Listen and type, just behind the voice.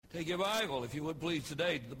Take your Bible, if you would please,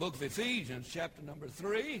 today to the book of Ephesians, chapter number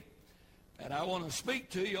 3. And I want to speak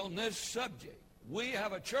to you on this subject. We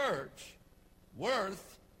have a church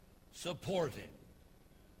worth supporting.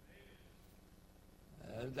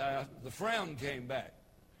 The frown came back.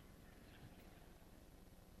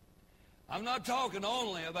 I'm not talking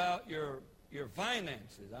only about your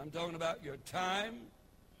finances. I'm talking about your time,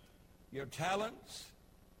 your talents,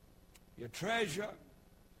 your treasure.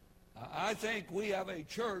 I think we have a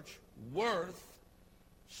church worth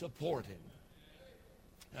supporting.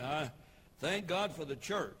 Thank God for the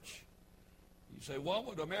church. You say, what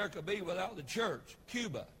would America be without the church?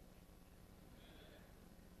 Cuba,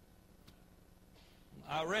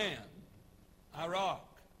 Iran, Iraq.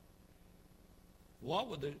 What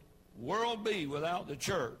would the world be without the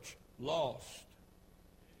church? Lost.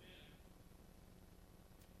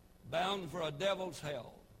 Bound for a devil's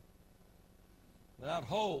hell. Without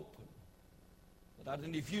hope. Without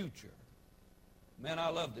any future. Man, I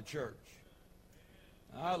love the church.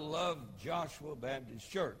 I love Joshua Baptist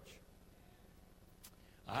Church.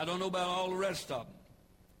 I don't know about all the rest of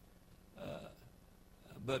them.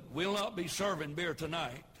 But we'll not be serving beer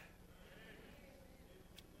tonight.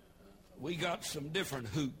 We got some different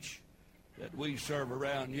hooch that we serve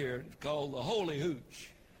around here. It's called the Holy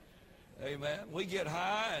Hooch. Amen. We get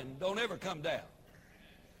high and don't ever come down.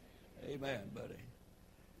 Amen, buddy.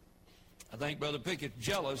 I think Brother Pickett's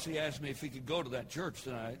jealous. He asked me if he could go to that church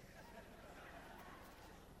tonight.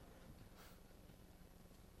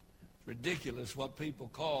 It's ridiculous what people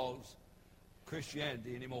call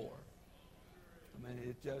Christianity anymore. I mean,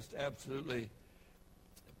 it's just absolutely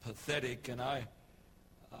pathetic. And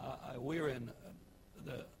we're in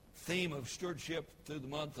the theme of stewardship through the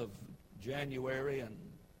month of January. And,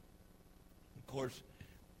 of course,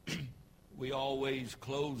 we always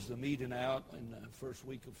close the meeting out in the first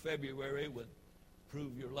week of February with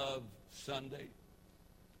Prove Your Love Sunday.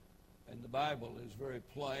 And the Bible is very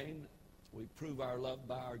plain. We prove our love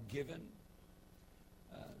by our giving.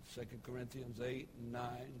 2 Corinthians 8 and 9.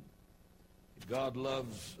 God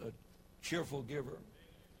loves a cheerful giver.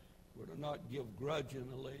 We're to not give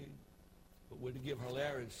grudgingly, but we're to give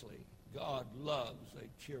hilariously. God loves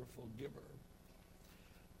a cheerful giver.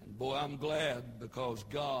 And boy, I'm glad because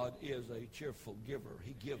God is a cheerful giver.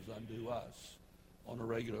 He gives unto us on a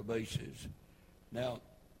regular basis. Now,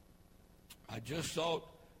 I just thought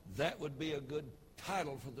that would be a good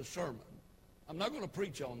title for the sermon. I'm not going to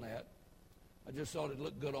preach on that. I just thought it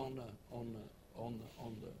looked good on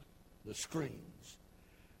the screens.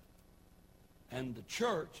 And the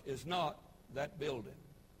church is not that building.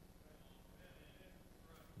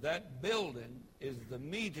 That building is the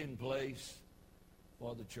meeting place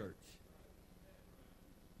for the church.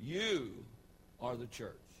 You are the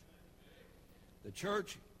church. The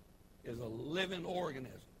church is a living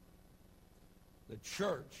organism. The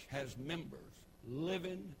church has members,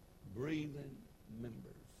 living, breathing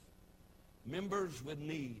members. Members with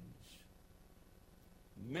needs.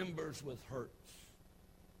 Members with hurts.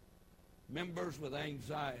 Members with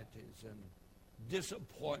anxieties and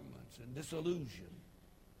disappointments and disillusion.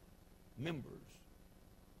 Members.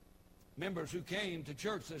 Members who came to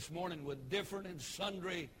church this morning with different and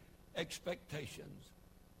sundry expectations.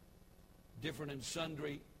 Different and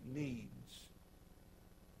sundry needs.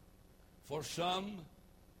 For some,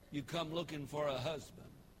 you come looking for a husband.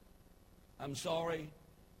 I'm sorry,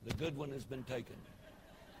 the good one has been taken.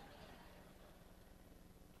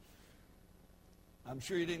 I'm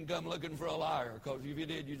sure you didn't come looking for a liar, because if you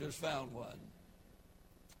did, you just found one.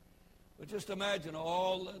 But just imagine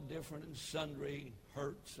all the different and sundry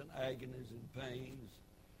hurts and agonies and pains.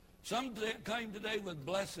 Some came today with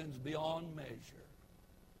blessings beyond measure.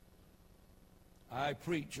 I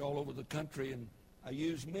preach all over the country, and I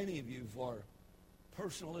use many of you for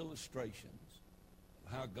personal illustrations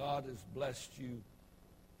of how God has blessed you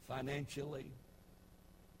financially.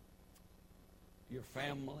 Your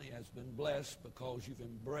family has been blessed because you've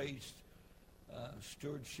embraced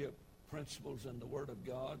stewardship principles in the Word of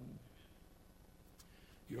God.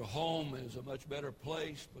 Your home is a much better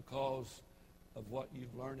place because of what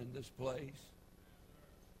you've learned in this place.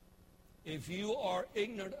 If you are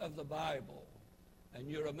ignorant of the Bible and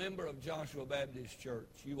you're a member of Joshua Baptist Church,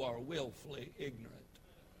 you are willfully ignorant.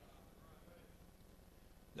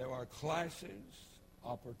 There are classes,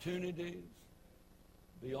 opportunities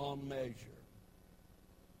beyond measure.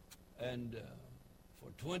 And for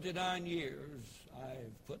 29 years,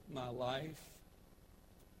 I've put my life,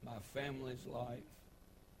 my family's life,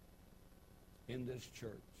 in this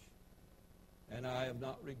church. And I have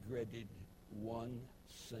not regretted one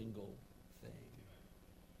single thing.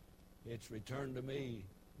 It's returned to me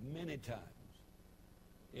many times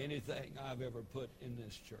anything I've ever put in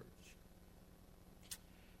this church.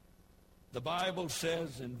 The Bible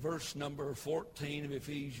says in verse number 14 of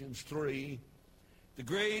Ephesians 3, the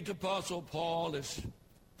great apostle Paul is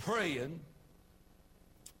praying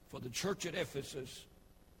for the church at Ephesus.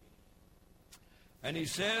 And he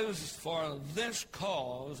says, for this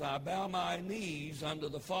cause I bow my knees unto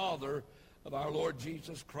the Father of our Lord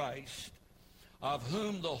Jesus Christ, of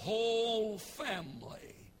whom the whole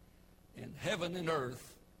family in heaven and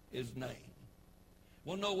earth is named.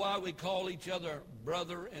 We'll know why we call each other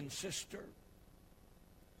brother and sister.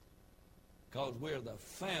 Because we're the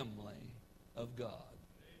family of God.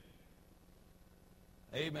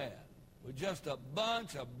 Amen. We're just a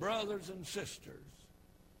bunch of brothers and sisters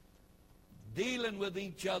dealing with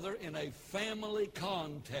each other in a family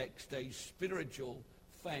context, a spiritual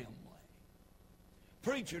family.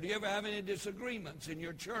 Preacher, do you ever have any disagreements in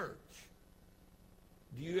your church?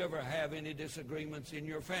 Do you ever have any disagreements in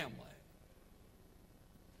your family?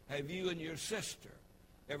 Have you and your sister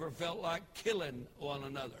ever felt like killing one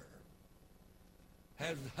another?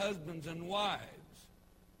 Has husbands and wives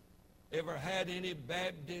ever had any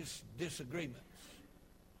Baptist disagreements?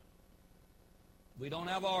 We don't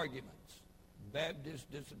have arguments.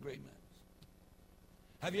 Baptist disagreements.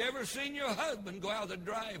 Have you ever seen your husband go out the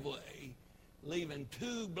driveway leaving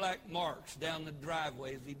 2 black marks down the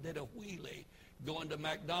driveway as he did a wheelie going to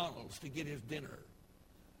McDonald's to get his dinner?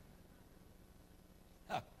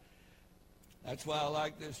 That's why I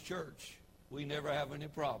like this church. We never have any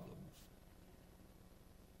problems.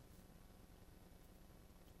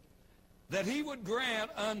 That he would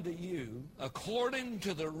grant unto you, according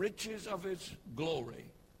to the riches of his glory,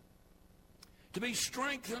 to be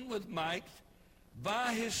strengthened with might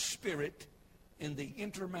by his Spirit in the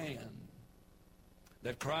inner man,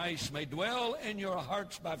 that Christ may dwell in your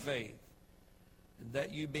hearts by faith, and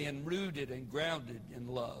that you being rooted and grounded in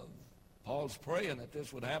love. Paul's praying that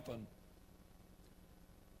this would happen.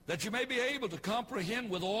 That you may be able to comprehend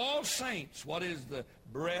with all saints what is the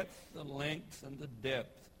breadth, the length, and the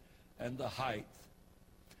depth, and the height,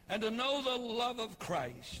 and to know the love of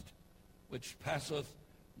Christ, which passeth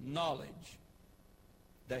knowledge,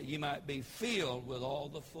 that ye might be filled with all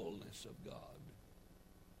the fullness of God.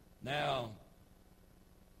 Now,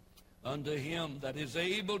 unto him that is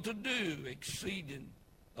able to do exceeding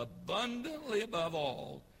abundantly above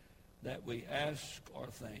all that we ask or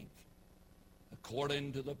think,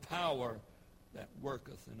 according to the power that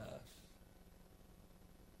worketh in us.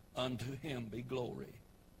 Unto him be glory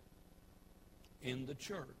in the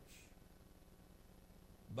church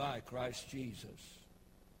by Christ Jesus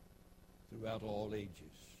throughout all ages,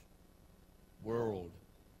 world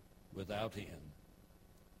without end.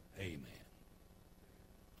 Amen.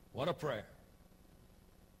 What a prayer.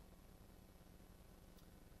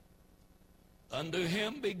 Unto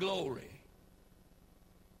him be glory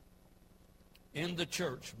in the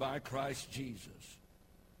church by Christ Jesus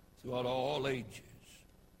throughout all ages.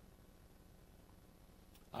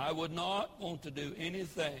 I would not want to do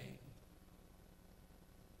anything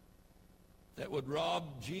that would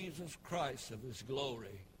rob Jesus Christ of his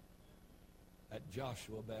glory at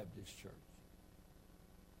Joshua Baptist Church.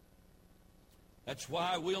 That's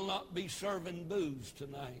why we'll not be serving booze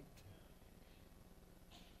tonight.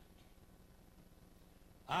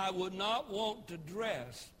 I would not want to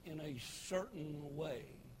dress in a certain way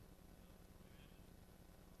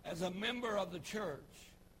as a member of the church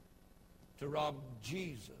to rob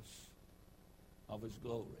Jesus of his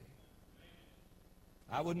glory.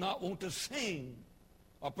 I would not want to sing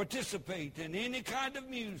or participate in any kind of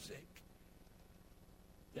music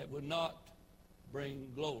that would not bring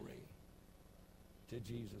glory to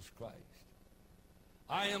Jesus Christ.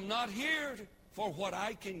 I am not here for what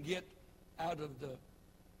I can get out of the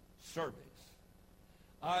service.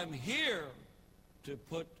 I'm here to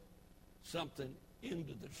put something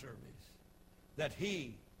into the service that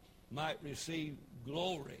he might receive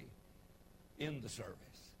glory in the service.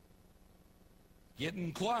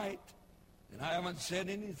 Getting quiet, and I haven't said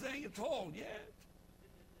anything at all yet.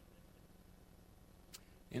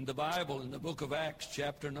 In the Bible, in the book of Acts,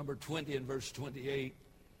 chapter number 20 and verse 28,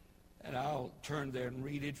 and I'll turn there and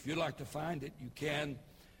read it. If you'd like to find it, you can.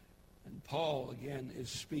 And Paul, again, is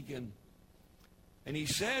speaking. And he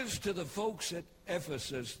says to the folks at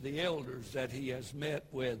Ephesus, the elders that he has met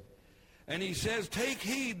with, and he says, take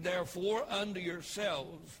heed, therefore, unto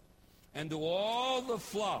yourselves and to all the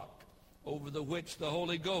flock over the which the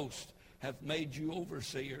Holy Ghost hath made you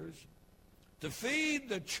overseers, to feed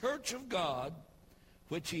the church of God,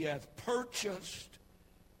 which he hath purchased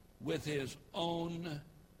with his own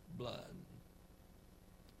blood.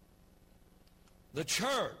 The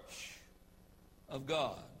church of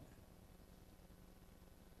God,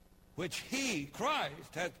 which he,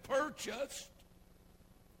 Christ, hath purchased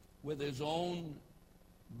with his own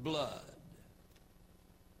blood,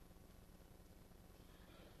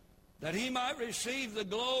 that he might receive the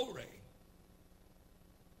glory,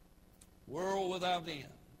 world without end.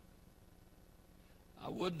 I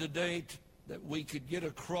would today that we could get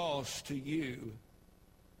across to you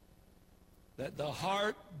that the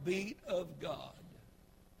heartbeat of God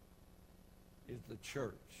is the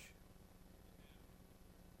church,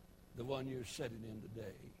 the one you're sitting in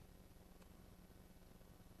today,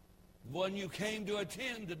 the one you came to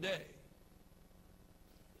attend today.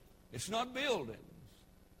 It's not buildings,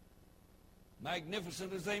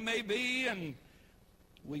 magnificent as they may be, and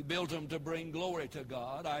we built them to bring glory to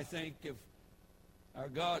God. I think if our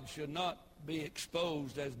God should not be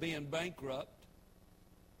exposed as being bankrupt,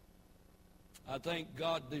 I think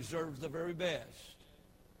God deserves the very best.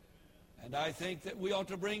 And I think that we ought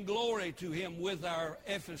to bring glory to him with our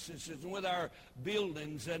Ephesus and with our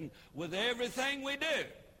buildings and with everything we do.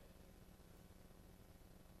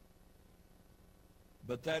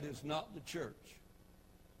 But that is not the church.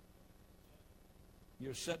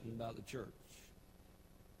 You're sitting by the church.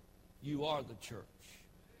 You are the church.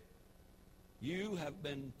 You have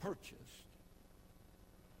been purchased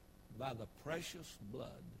by the precious blood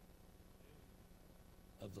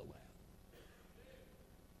of the Lamb.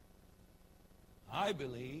 I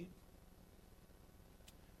believe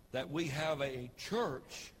that we have a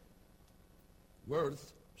church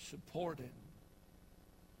worth supporting.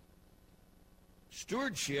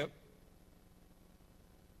 Stewardship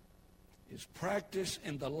is practiced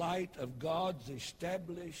in the light of God's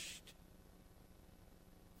established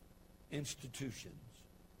institutions.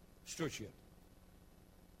 Stewardship.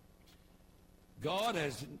 God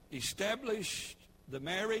has established the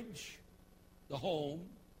marriage, the home,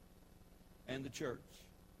 and the church,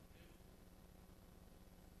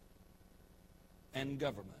 and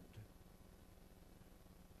government.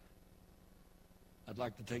 I'd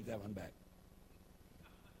like to take that one back,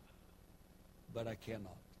 but I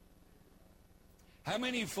cannot. How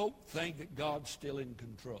many folk think that God's still in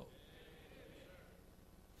control?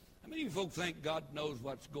 How many folk think God knows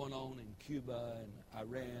what's going on in Cuba and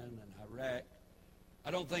Iran and Iraq?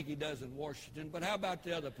 I don't think he does in Washington, but how about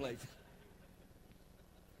the other places?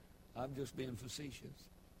 I'm just being facetious.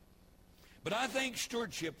 But I think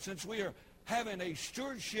stewardship, since we are having a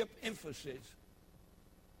stewardship emphasis,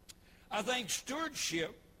 I think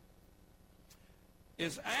stewardship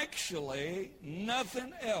is actually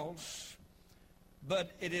nothing else,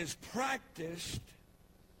 but it is practiced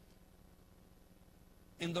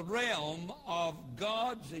in the realm of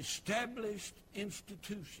God's established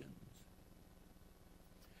institutions.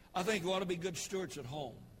 I think we ought to be good stewards at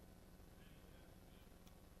home.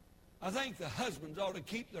 I think the husbands ought to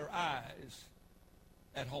keep their eyes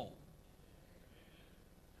at home.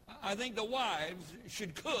 I think the wives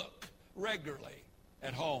should cook regularly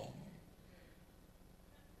at home.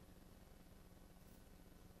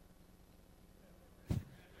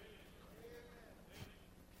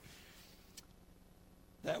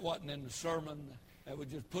 That wasn't in the sermon. That was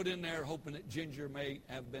just put in there hoping that Ginger may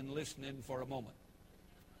have been listening for a moment.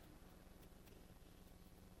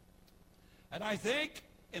 And I think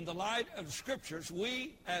in the light of the Scriptures,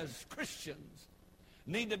 we as Christians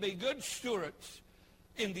need to be good stewards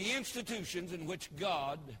in the institutions in which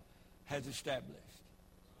God has established.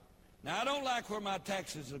 Now, I don't like where my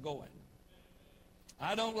taxes are going.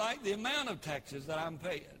 I don't like the amount of taxes that I'm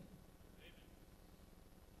paying.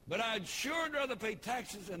 But I'd sure rather pay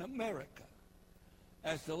taxes in America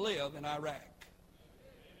as to live in Iraq.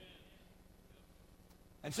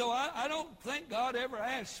 And so I don't think God ever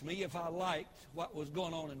asked me if I liked what was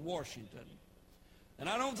going on in Washington. And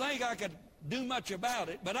I don't think I could do much about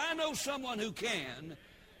it, but I know someone who can,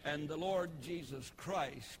 and the Lord Jesus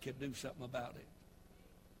Christ can do something about it.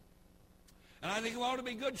 And I think we ought to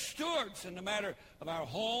be good stewards in the matter of our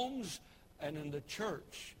homes and in the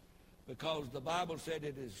church, because the Bible said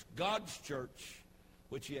it is God's church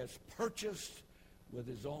which he has purchased with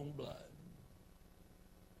his own blood.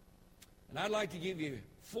 And I'd like to give you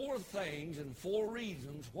 4 things and 4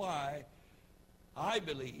 reasons why I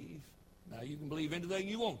believe, now you can believe anything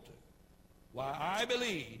you want to, why I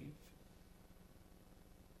believe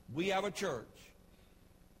we have a church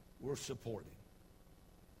we're supporting.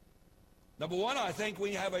 Number 1, I think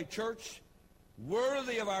we have a church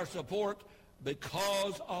worthy of our support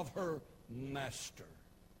because of her master.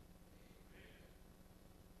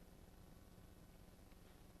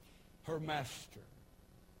 Her master.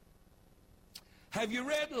 Have you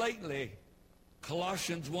read lately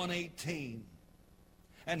Colossians 1:18?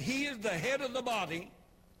 And he is the head of the body,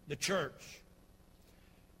 the church,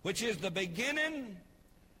 which is the beginning,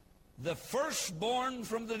 the firstborn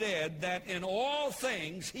from the dead, that in all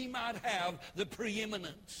things he might have the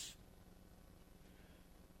preeminence.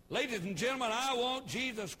 Ladies and gentlemen, I want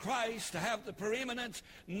Jesus Christ to have the preeminence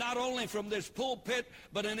not only from this pulpit,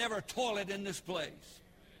 but in every toilet in this place.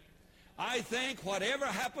 I think whatever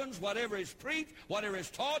happens, whatever is preached, whatever is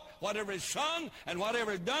taught, whatever is sung, and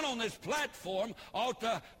whatever is done on this platform ought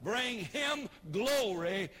to bring him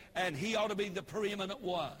glory, and he ought to be the preeminent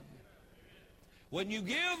one. When you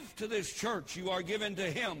give to this church, you are giving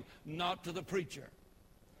to him, not to the preacher.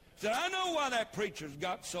 Said, I know why that preacher's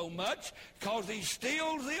got so much, because he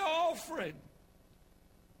steals the offering.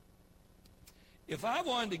 If I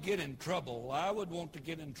wanted to get in trouble, I would want to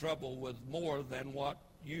get in trouble with more than what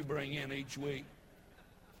you bring in each week.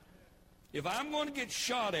 If I'm going to get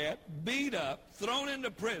shot at, beat up, thrown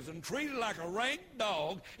into prison, treated like a rank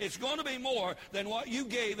dog, it's going to be more than what you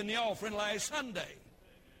gave in the offering last Sunday.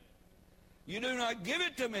 You do not give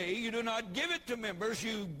it to me. You do not give it to members.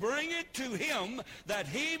 You bring it to him that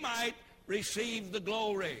he might receive the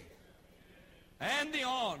glory and the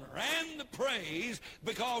honor and the praise,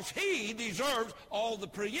 because he deserves all the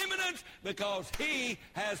preeminence, because he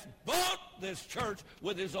has bought this church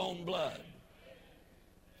with his own blood.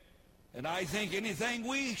 And I think anything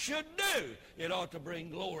we should do, it ought to bring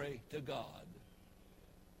glory to God.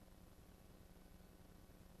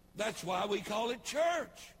 That's why we call it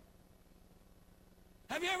church.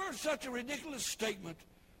 Have you ever heard such a ridiculous statement?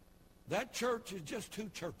 That church is just too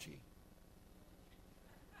churchy.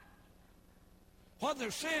 What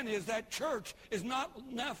they're saying is that church is not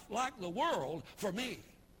enough like the world for me.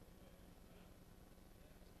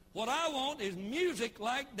 What I want is music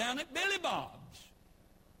like down at Billy Bob's.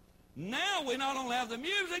 Now we not only have the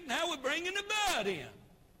music, now we're bringing the bud in.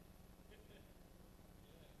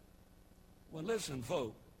 Well, listen,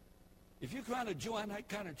 folks. If you're trying to join that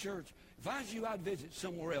kind of church, if I was you, I'd visit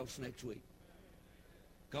somewhere else next week.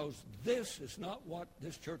 Because this is not what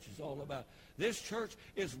this church is all about. This church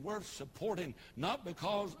is worth supporting, not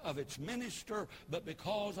because of its minister, but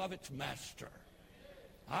because of its master.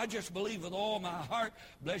 I just believe with all my heart,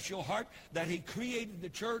 bless your heart, that he created the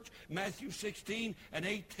church. Matthew 16 and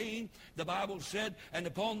 18, the Bible said, and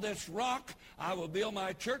upon this rock I will build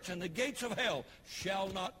my church, and the gates of hell shall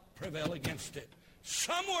not prevail against it.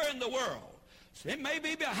 Somewhere in the world, it may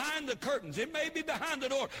be behind the curtains, it may be behind the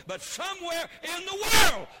door, but somewhere in the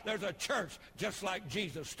world there's a church just like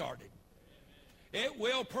Jesus started. It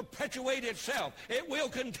will perpetuate itself. It will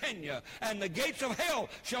continue. And the gates of hell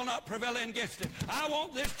shall not prevail against it. I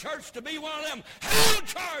want this church to be one of them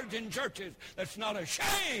hell-charging churches that's not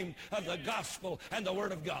ashamed of the gospel and the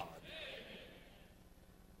word of God.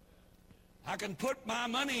 I can put my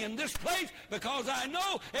money in this place because I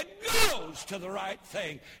know it goes to the right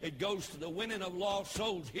thing. It goes to the winning of lost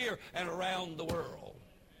souls here and around the world.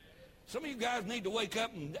 Some of you guys need to wake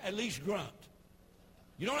up and at least grunt.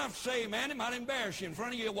 You don't have to say amen. It might embarrass you in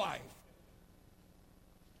front of your wife.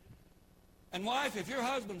 And wife, if your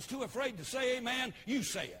husband's too afraid to say amen, you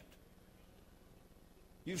say it.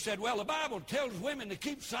 You said, well, the Bible tells women to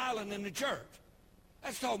keep silent in the church.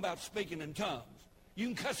 That's talking about speaking in tongues. You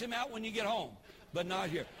can cuss him out when you get home, but not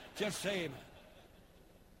here. Just say amen.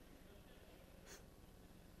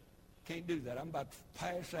 Can't do that. I'm about to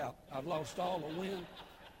pass out. I've lost all the wind.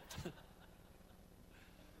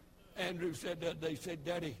 Andrew said that. They said,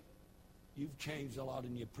 Daddy, you've changed a lot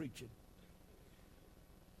in your preaching.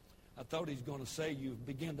 I thought he's going to say you've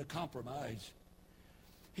begun to compromise.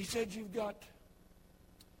 He said you've got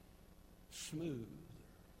smooth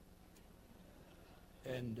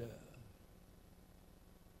and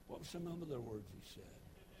what were some other words he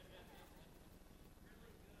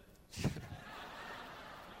said?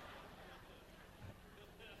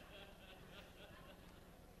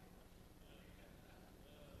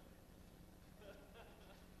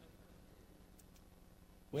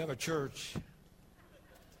 We have a church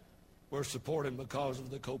we're supporting because of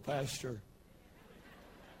the co-pastor.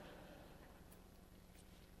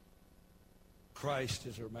 Christ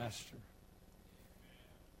is our master.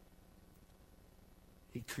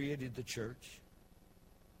 He created the church.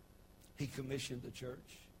 He commissioned the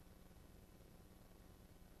church.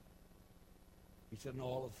 He said, and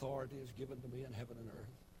all authority is given to me in heaven and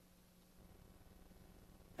earth.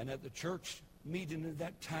 And at the church meeting at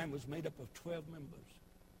that time was made up of 12 members.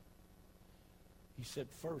 He said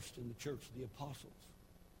first in the church, the apostles.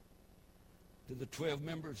 To the 12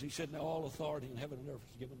 members, he said, now all authority in heaven and earth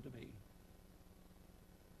is given to me.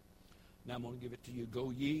 Now I'm going to give it to you.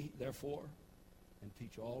 Go ye, therefore, and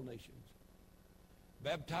teach all nations,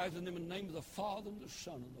 baptizing them in the name of the Father and the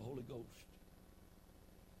Son and the Holy Ghost,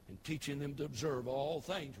 and teaching them to observe all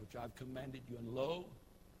things which I've commanded you. And lo,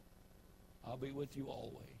 I'll be with you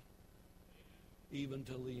always, even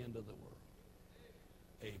till the end of the world.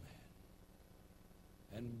 Amen.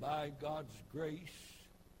 And by God's grace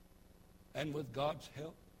and with God's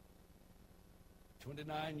help,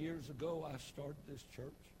 29 years ago I started this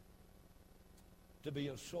church to be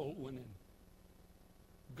a soul-winning,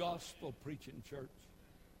 gospel-preaching church,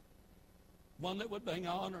 one that would bring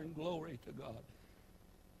honor and glory to God.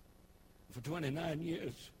 For 29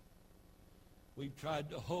 years, we've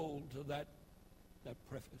tried to hold to that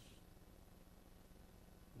preface.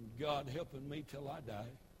 And God helping me till I die,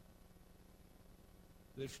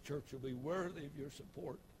 this church will be worthy of your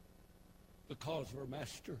support because of our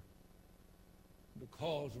master,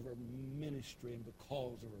 because of our ministry, and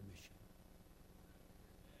because of our mission.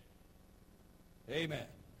 Amen.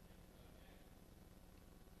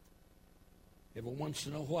 Every once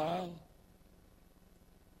in a while,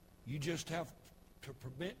 you just have to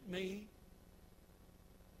permit me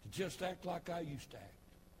to just act like I used to act.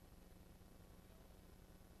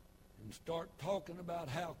 And start talking about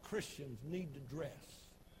how Christians need to dress.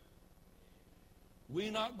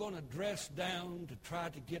 We're not going to dress down to try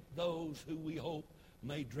to get those who we hope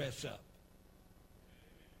may dress up.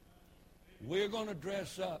 We're going to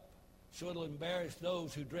dress up so it'll embarrass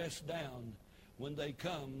those who dress down. When they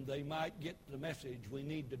come, they might get the message we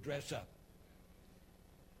need to dress up.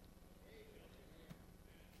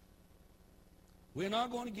 We're not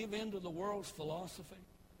going to give in to the world's philosophy.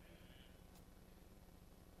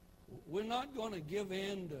 We're not going to give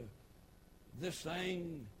in to this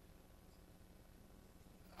thing.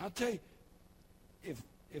 I'll tell you,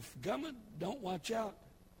 if government don't watch out,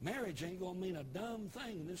 marriage ain't going to mean a dumb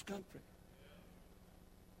thing in this country.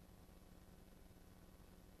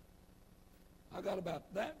 I got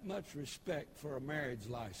about that much respect for a marriage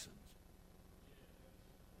license.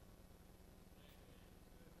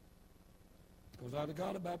 Because I've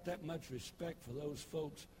got about that much respect for those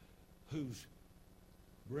folks who's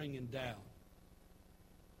bringing down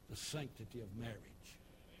the sanctity of marriage.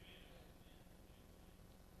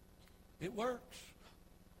 It works.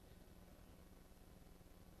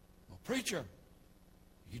 Well, preacher,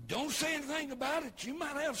 you don't say anything about it, you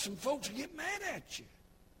might have some folks who get mad at you.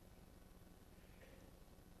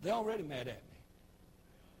 They're already mad at me.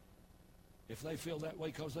 If they feel that way,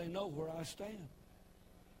 because they know where I stand.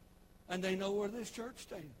 And they know where this church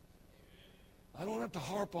stands. I don't have to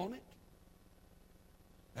harp on it.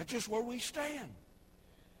 That's just where we stand.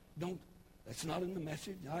 That's not in the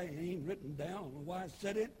message. I ain't written down why I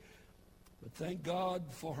said it. But thank God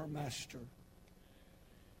for her master.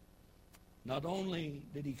 Not only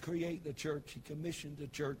did he create the church, he commissioned the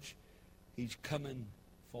church. He's coming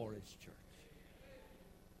for his church.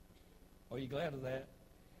 Are you glad of that?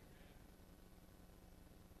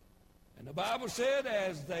 And the Bible said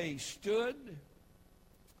as they stood,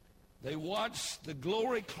 they watched the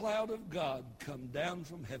glory cloud of God come down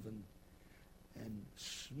from heaven and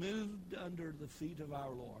smoothed under the feet of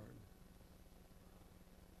our Lord.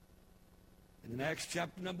 And in Acts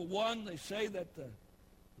chapter number 1, they say that the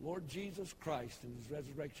Lord Jesus Christ in his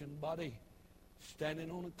resurrection body, standing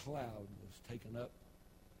on a cloud, was taken up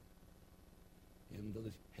into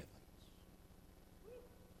the heavens.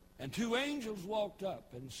 And two angels walked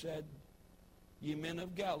up and said, Ye men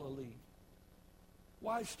of Galilee,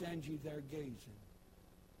 why stand ye there gazing?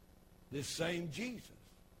 This same Jesus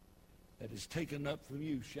that is taken up from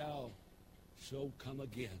you shall so come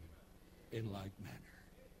again in like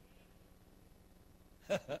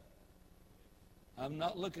manner. I'm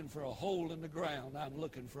not looking for a hole in the ground. I'm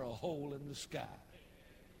looking for a hole in the sky.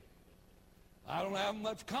 I don't have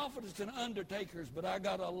much confidence in undertakers, but I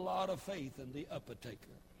got a lot of faith in the upper-taker.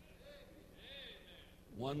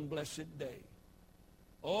 One blessed day.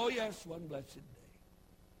 Oh, yes, one blessed day.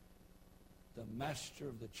 The master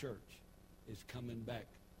of the church is coming back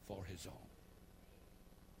for his own.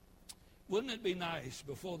 Wouldn't it be nice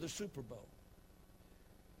before the Super Bowl?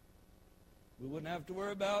 We wouldn't have to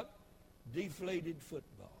worry about deflated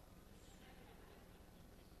football.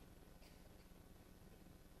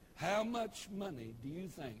 How much money do you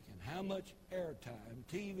think, and how much airtime,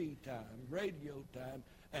 TV time, radio time,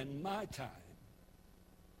 and my time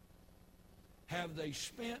have they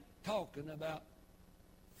spent talking about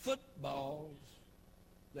footballs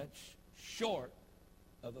that's short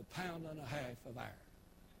of 1.5 pounds of iron?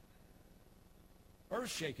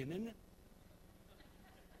 Earth-shaking, isn't it?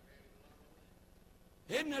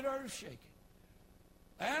 Isn't it earth-shaking?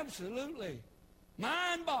 Absolutely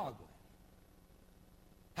mind-boggling.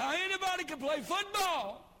 How anybody can play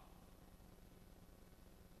football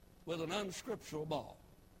with an unscriptural ball.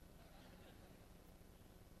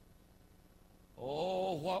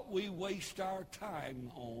 Oh, what we waste our time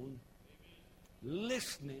on,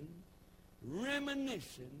 listening,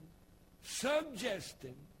 reminiscing,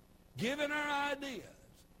 suggesting, giving our ideas.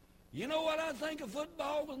 You know what I think of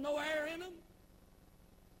football with no air in them?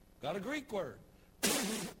 Got a Greek word.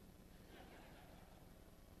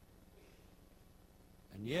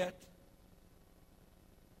 And yet,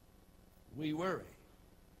 we worry.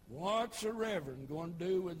 What's the reverend going to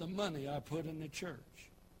do with the money I put in the church?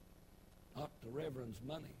 Not the reverend's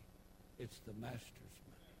money. It's the master's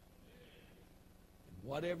money. And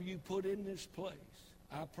whatever you put in this place,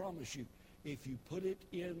 I promise you, if you put it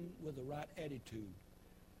in with the right attitude,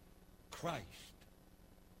 Christ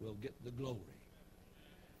will get the glory.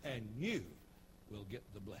 And you will get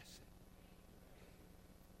the blessing.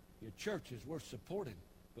 Your church is worth supporting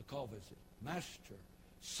because of its master.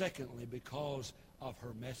 Secondly, because of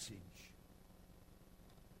her message.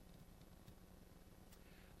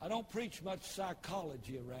 I don't preach much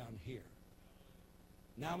psychology around here.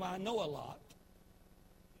 Now, I know a lot.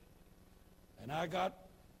 And I got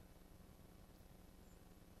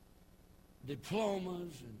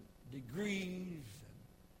diplomas and degrees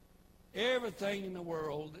and everything in the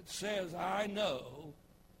world that says I know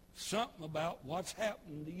something about what's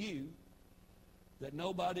happened to you that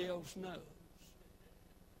nobody else knows.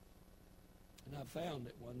 And I found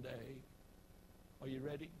it one day. Are you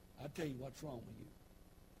ready? I'll tell you what's wrong with you.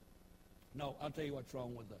 No, I'll tell you what's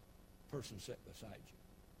wrong with the person sitting beside you.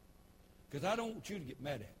 Because I don't want you to get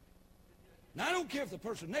mad at me. Now, I don't care if the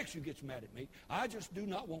person next to you gets mad at me. I just do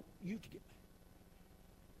not want you to get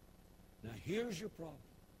mad. Now, here's your problem.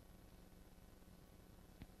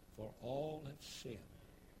 For all have sinned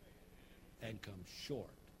and come short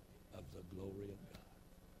of the glory of God.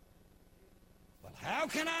 Well, how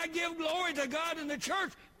can I give glory to God in the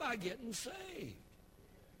church? By getting saved.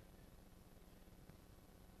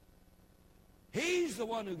 He's the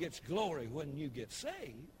one who gets glory when you get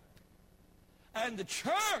saved. And the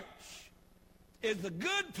church is the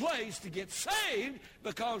good place to get saved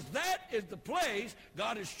because that is the place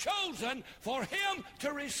God has chosen for him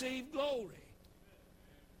to receive glory.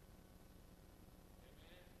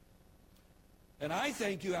 And I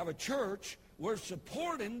think you have a church worth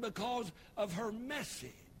supporting because of her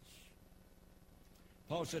message.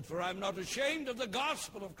 Paul said, "For I am not ashamed of the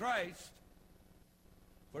gospel of Christ,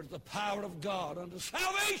 for it is the power of God unto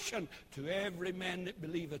salvation to every man that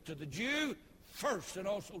believeth, to the Jew first and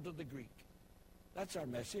also to the Greek." That's our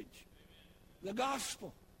message. The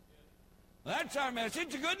gospel. That's our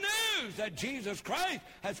message, the good news that Jesus Christ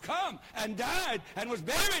has come and died and was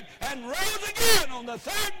buried and rose again on the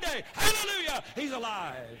third day. Hallelujah! He's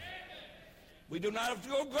alive. We do not have to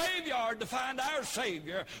go graveyard to find our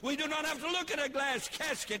Savior. We do not have to look at a glass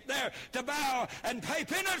casket there to bow and pay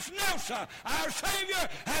penance. No, sir. Our Savior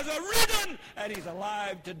has arisen and he's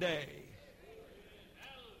alive today.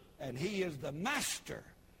 And he is the master,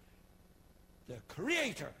 the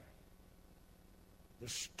creator, the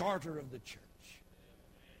starter of the church.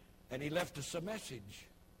 And he left us a message.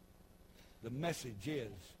 The message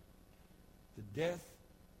is the death,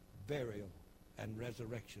 burial, and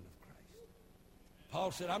resurrection of Christ.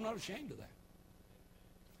 Paul said, "I'm not ashamed of that."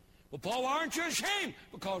 Well, Paul, why aren't you ashamed?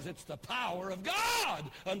 Because it's the power of God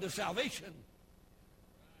unto salvation.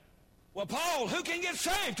 Well, Paul, who can get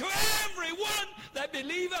saved? To everyone that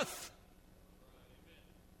believeth.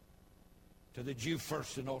 To the Jew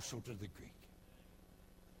first and also to the Greek.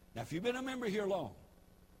 Now, if you've been a member here long,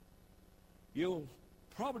 you'll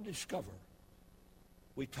probably discover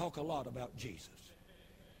we talk a lot about Jesus.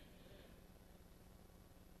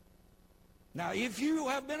 Now, if you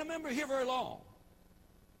have been a member here very long,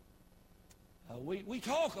 we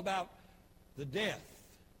talk about the death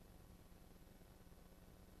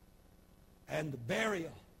and the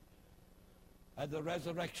burial and the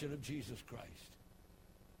resurrection of Jesus Christ.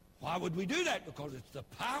 Why would we do that? Because it's the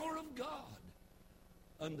power of God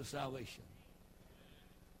unto salvation.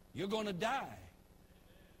 You're going to die,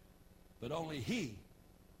 but only he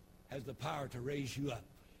has the power to raise you up.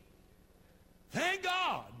 Thank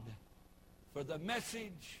God for the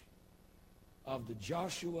message of the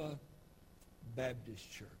Joshua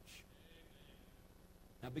Baptist Church.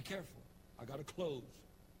 Now be careful. I got to close.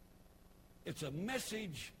 It's a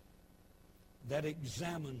message that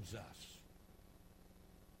examines us.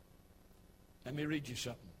 Let me read you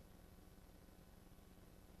something.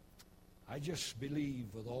 I just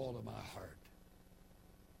believe with all of my heart.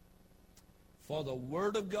 For the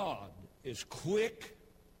Word of God is quick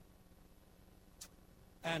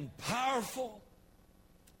and powerful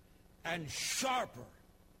and sharper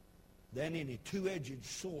than any two-edged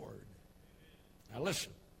sword. Now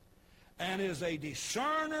listen. And is a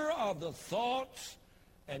discerner of the thoughts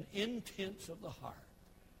and intents of the heart.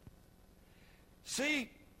 See,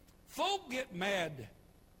 folk get mad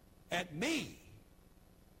at me,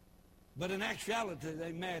 but in actuality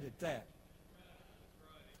they're mad at that.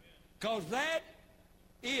 Because that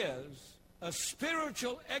is a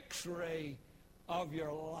spiritual x-ray of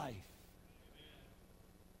your life.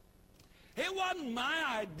 It wasn't my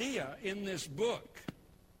idea in this book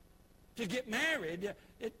to get married.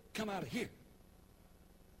 It come out of here.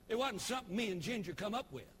 It wasn't something me and Ginger come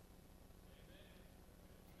up with.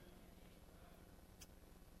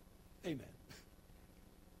 Amen.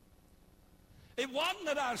 It wasn't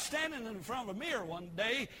that I was standing in front of a mirror one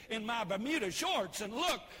day in my Bermuda shorts and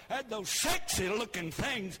looked at those sexy-looking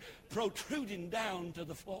things protruding down to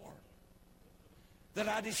the floor that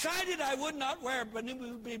I decided I would not wear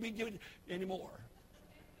Bermuda anymore.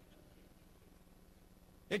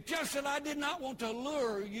 It's just that I did not want to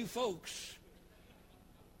lure you folks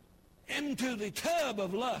into the tub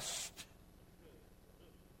of lust.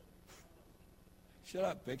 Shut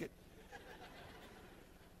up, Pickett.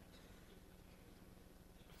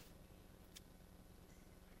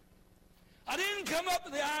 I didn't come up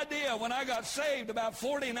with the idea when I got saved about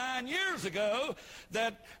 49 years ago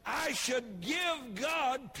that I should give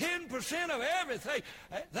God 10% of everything.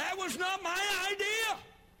 That was not my idea.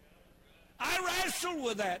 I wrestled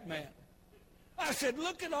with that, man. I said,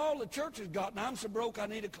 look at all the church has got, and I'm so broke I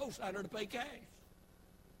need a cosigner to pay cash.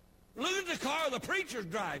 Look at the car the preacher's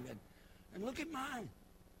driving, and look at mine.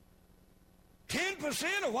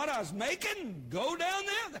 10% of what I was making go down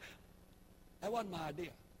there? That wasn't my idea.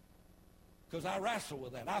 Because I wrestled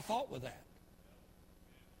with that. I fought with that.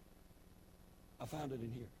 I found it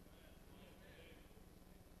in here.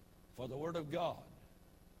 For the Word of God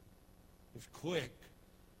is quick,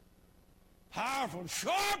 powerful, and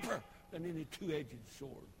sharper than any two-edged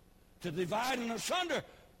sword, to divide and asunder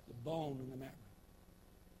the bone and the marrow.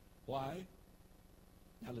 Why?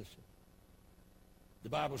 Now listen. The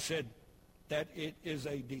Bible said that it is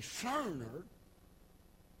a discerner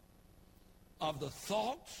of the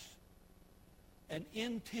thoughts and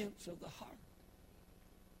intents of the heart.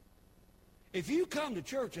 If you come to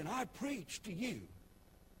church and I preach to you,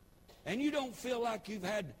 and you don't feel like you've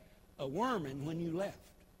had a worming when you left,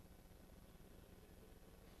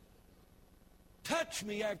 touch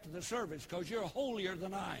me after the service, because you're holier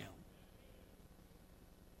than I am.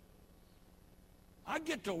 I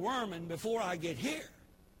get to worming before I get here.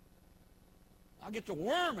 I get to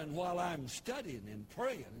worming while I'm studying and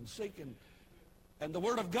praying and seeking. And the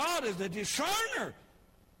Word of God is the discerner.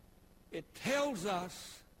 It tells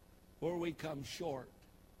us where we come short.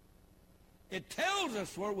 It tells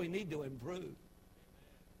us where we need to improve.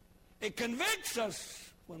 It convicts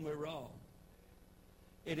us when we're wrong.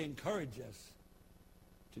 It encourages us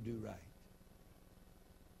to do right.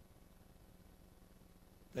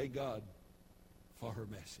 Thank God for her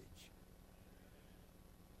message.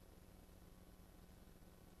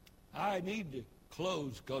 I need to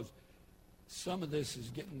close because some of this is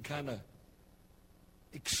getting kind of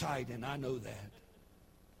exciting. I know that.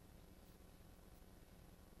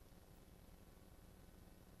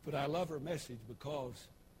 But I love her message because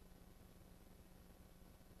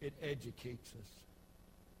it educates us.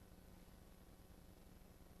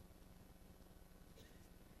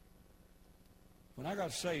 When I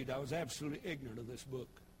got saved, I was absolutely ignorant of this book.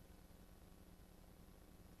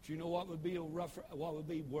 Do you know what would be what would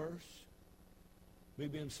be worse? Me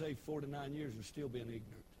being saved 49 years and still being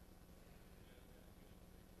ignorant.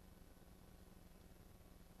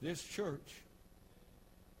 This church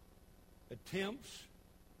attempts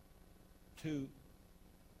to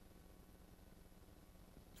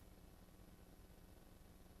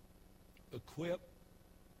equip,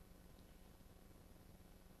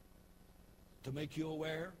 to make you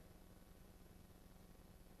aware,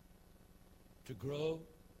 to grow,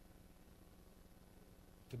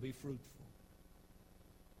 to be fruitful.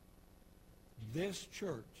 This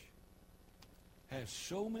church has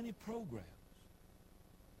so many programs,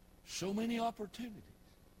 so many opportunities.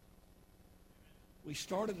 We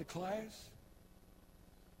started a class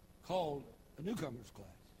called a newcomer's class.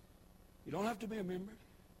 You don't have to be a member.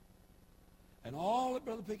 And all that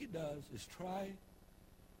Brother Pickett does is try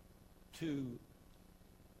to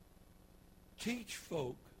teach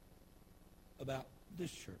folk about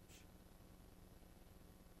this church.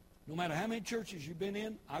 No matter how many churches you've been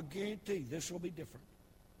in, I guarantee this will be different.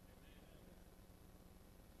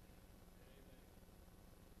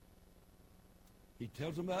 He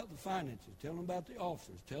tells them about the finances, tell them about the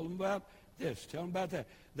officers, tell them about this, tell them about that,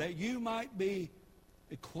 that you might be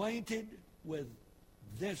acquainted with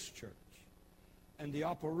this church and the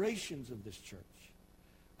operations of this church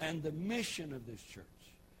and the mission of this church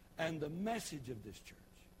and the message of this church.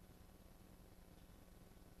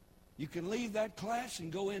 You can leave that class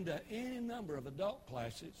and go into any number of adult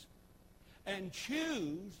classes and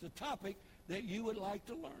choose the topic that you would like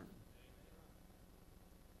to learn.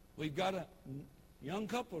 We've got a young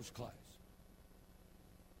couples class.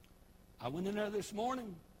 I went in there this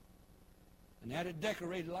morning and had it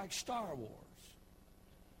decorated like Star Wars.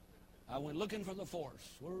 I went looking for the Force.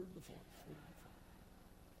 Where's the Force? Where's the Force?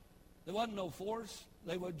 There wasn't no Force.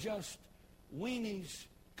 They were just weenies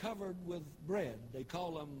covered with bread. They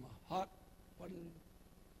call them hot, what is it?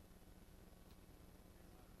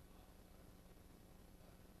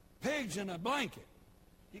 Pigs in a blanket.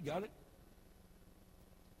 You got it?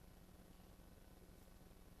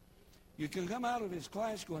 You can come out of his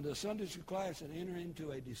class, go into a Sunday school class, and enter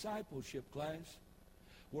into a discipleship class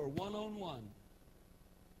where one-on-one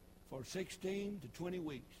for 16 to 20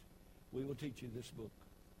 weeks we will teach you this book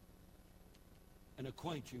and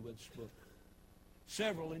acquaint you with this book.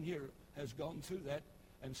 Several in here has gone through that,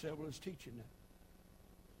 and several is teaching that.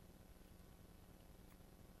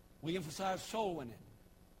 We emphasize soul winning,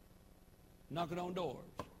 knocking on doors,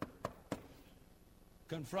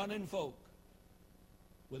 confronting folk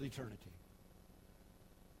with eternity.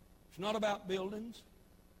 It's not about buildings.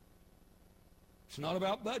 It's not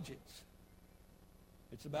about budgets.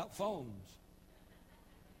 It's about phones.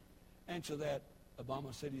 Answer that.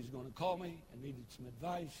 Obama said he's going to call me and needed some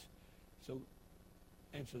advice. So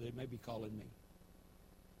answer, they may be calling me.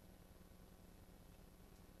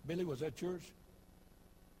 Billy, was that yours?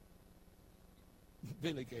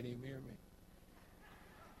 Billy can't even hear me.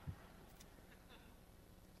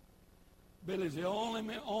 Billy's the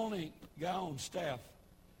only guy on staff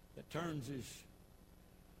that turns his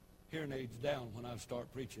hearing aids down when I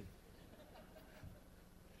start preaching.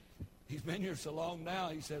 He's been here so long now,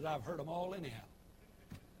 he says, I've heard them all anyhow.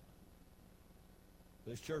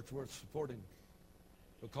 This church worth supporting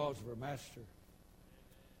because of her master,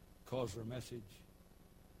 because of her message,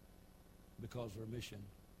 because of her mission.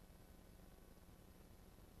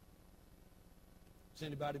 Has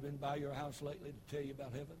anybody been by your house lately to tell you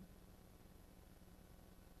about heaven?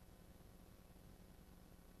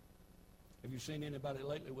 Have you seen anybody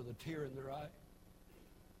lately with a tear in their eye?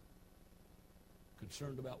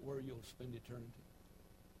 Concerned about where you'll spend eternity?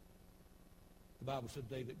 The Bible said,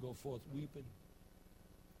 they that go forth weeping,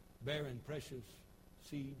 bearing precious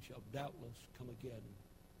seed, shall doubtless come again,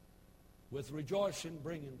 with rejoicing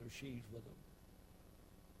bringing their sheaves with them.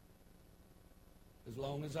 As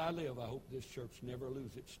long as I live, I hope this church never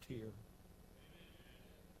lose its tear.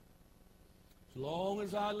 As long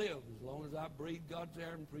as I live, as long as I breathe God's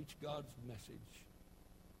air and preach God's message,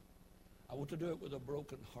 I want to do it with a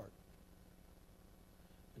broken heart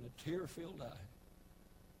and a tear-filled eye.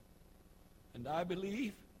 And I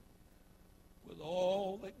believe with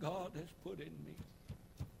all that God has put in me,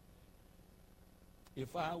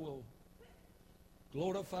 if I will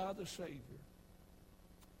glorify the Savior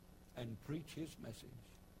and preach his message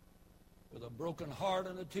with a broken heart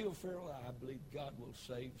and a tear-filled eye, I believe God will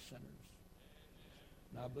save sinners.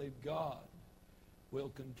 And I believe God will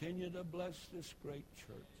continue to bless this great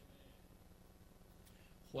church.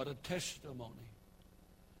 What a testimony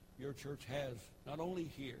your church has, not only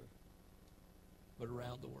here, but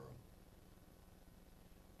around the world.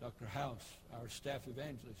 Dr. House, our staff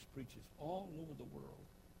evangelist, preaches all over the world.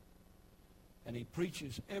 And he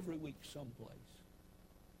preaches every week someplace.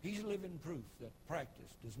 He's living proof that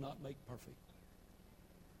practice does not make perfect.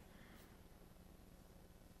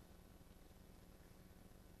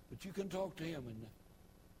 But you can talk to him,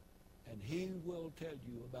 and he will tell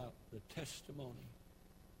you about the testimony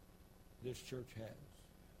this church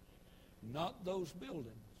has. Not those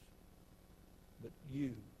buildings, but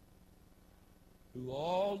you, who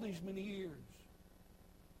all these many years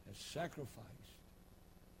has sacrificed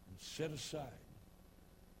and set aside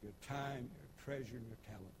your time, your treasure, and your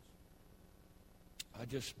talents. I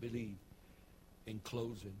just believe in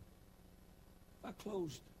closing. I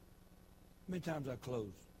closed. How many times I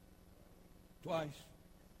closed? Twice.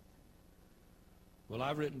 Well,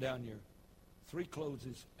 I've written down here 3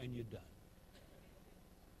 closes and you're done.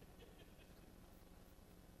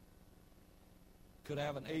 Could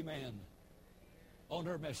have an amen on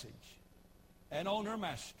her message and on her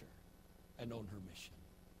master and on her mission.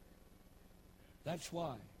 That's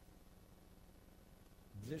why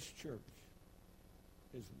this church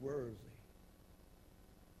is worthy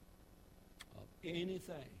of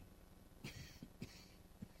anything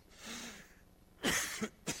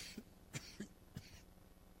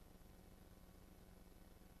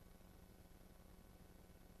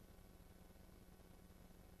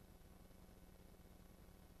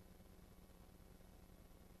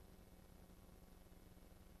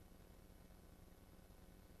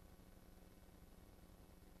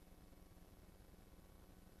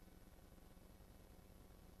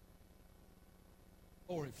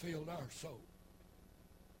Glory filled our soul.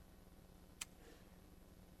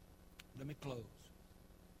 Let me close.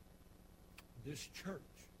 This church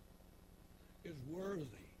is worthy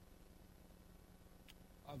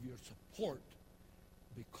of your support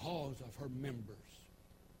because of her members.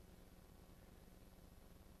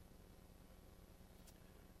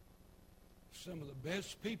 Some of the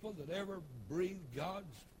best people that ever breathed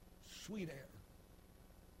God's sweet air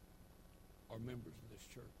are members of this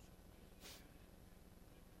church.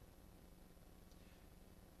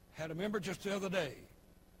 Had a member just the other day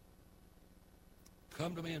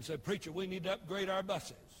come to me and said, "Preacher, we need to upgrade our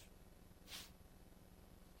buses.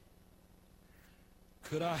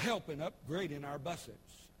 Could I help in upgrading our buses?"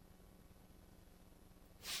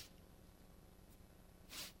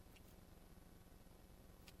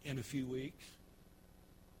 In a few weeks,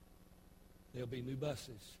 there'll be new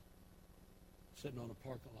buses sitting on a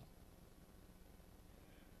parking lot.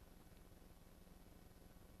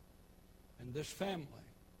 And this family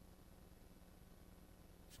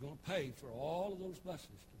is going to pay for all of those buses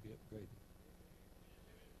to be upgraded.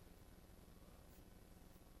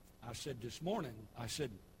 I said this morning,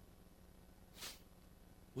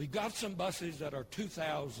 we've got some buses that are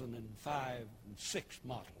 2005 and 6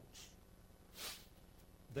 models.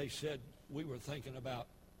 They said we were thinking about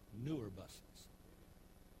newer buses.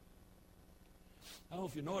 I don't know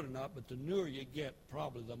if you know it or not, but the newer you get,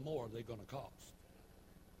 probably the more they're going to cost.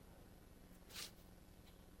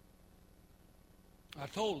 I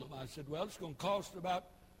told them, I said, well, it's going to cost about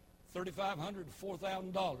 $3,500 to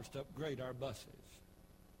 $4,000 to upgrade our buses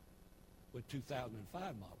with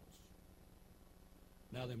 2005 models.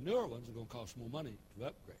 Now, them newer ones are going to cost more money to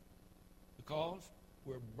upgrade because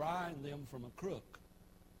we're buying them from a crook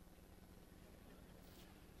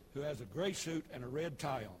who has a gray suit and a red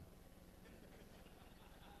tie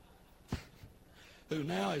on, who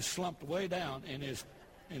now is slumped way down in his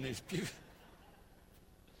pew,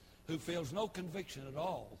 who feels no conviction at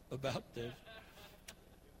all about this.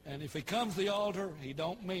 And if he comes to the altar, he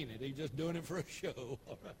don't mean it. He's just doing it for a show.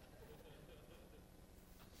 All right.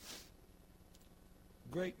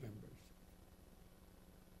 Great members.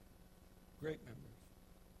 Great members.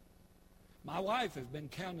 My wife has been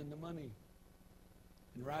counting the money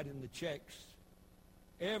and writing the checks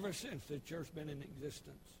ever since the church's been in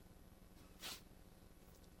existence.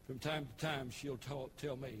 From time to time, she'll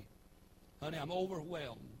tell me, honey, I'm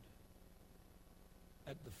overwhelmed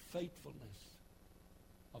at the faithfulness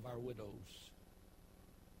of our widows.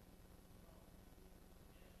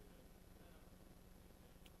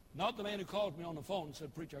 Not the man who called me on the phone and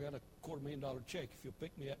said, "Preacher, I got a $250,000 check. If you'll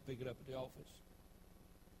pick me up, pick it up at the office."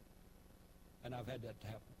 And I've had that to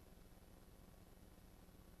happen.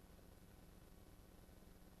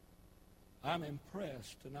 I'm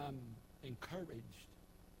impressed and I'm encouraged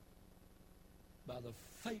by the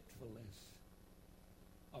faithfulness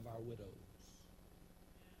of our widows.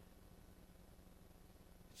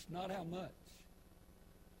 It's not how much,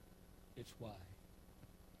 it's why.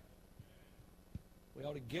 We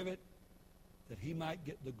ought to give it that he might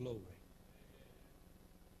get the glory.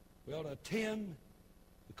 We ought to attend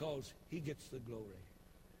because he gets the glory.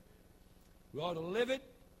 We ought to live it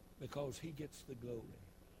because he gets the glory.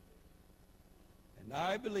 And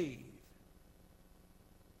I believe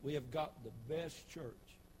we have got the best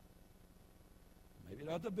church. Maybe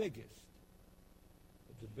not the biggest,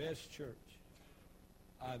 but the best church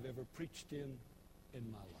I've ever preached in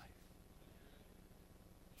my life.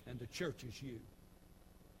 And the church is you.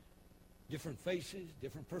 Different faces,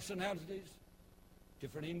 different personalities,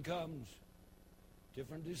 different incomes,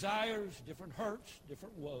 different desires, different hurts,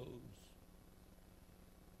 different woes.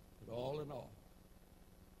 But all in all,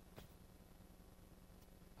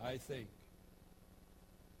 I think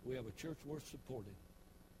we have a church worth supporting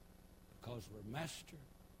because of our master,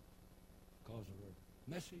 because of our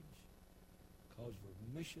message, because of our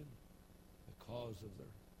mission, because of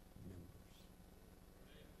their members.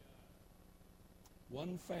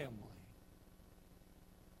 One family.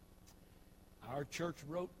 Our church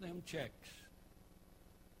wrote them checks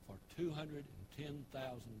for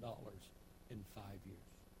 $210,000 in 5 years.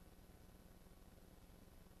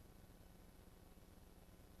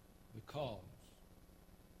 Because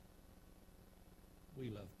we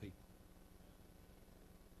love people.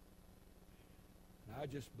 And I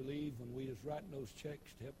just believe when we was writing those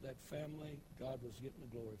checks to help that family, God was getting the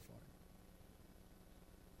glory for it.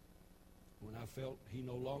 When I felt he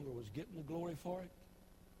no longer was getting the glory for it,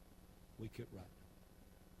 we kept writing.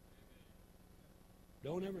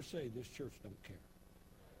 Don't ever say this church don't care.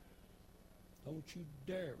 Don't you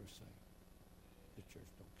dare say this church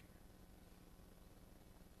don't care.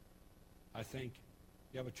 I think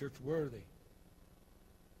you have a church worthy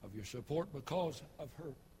of your support because of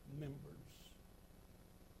her members.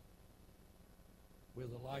 We're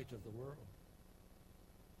the light of the world.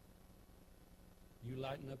 You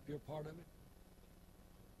lighten up your part of it?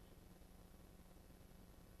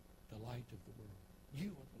 The light of the world.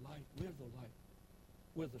 You are the light. We're the light.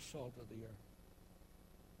 We're the salt of the earth.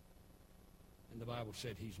 And the Bible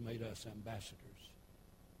said he's made us ambassadors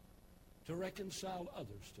to reconcile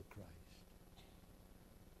others to Christ.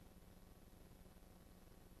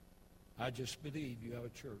 I just believe you have a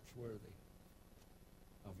church worthy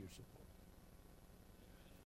of your support.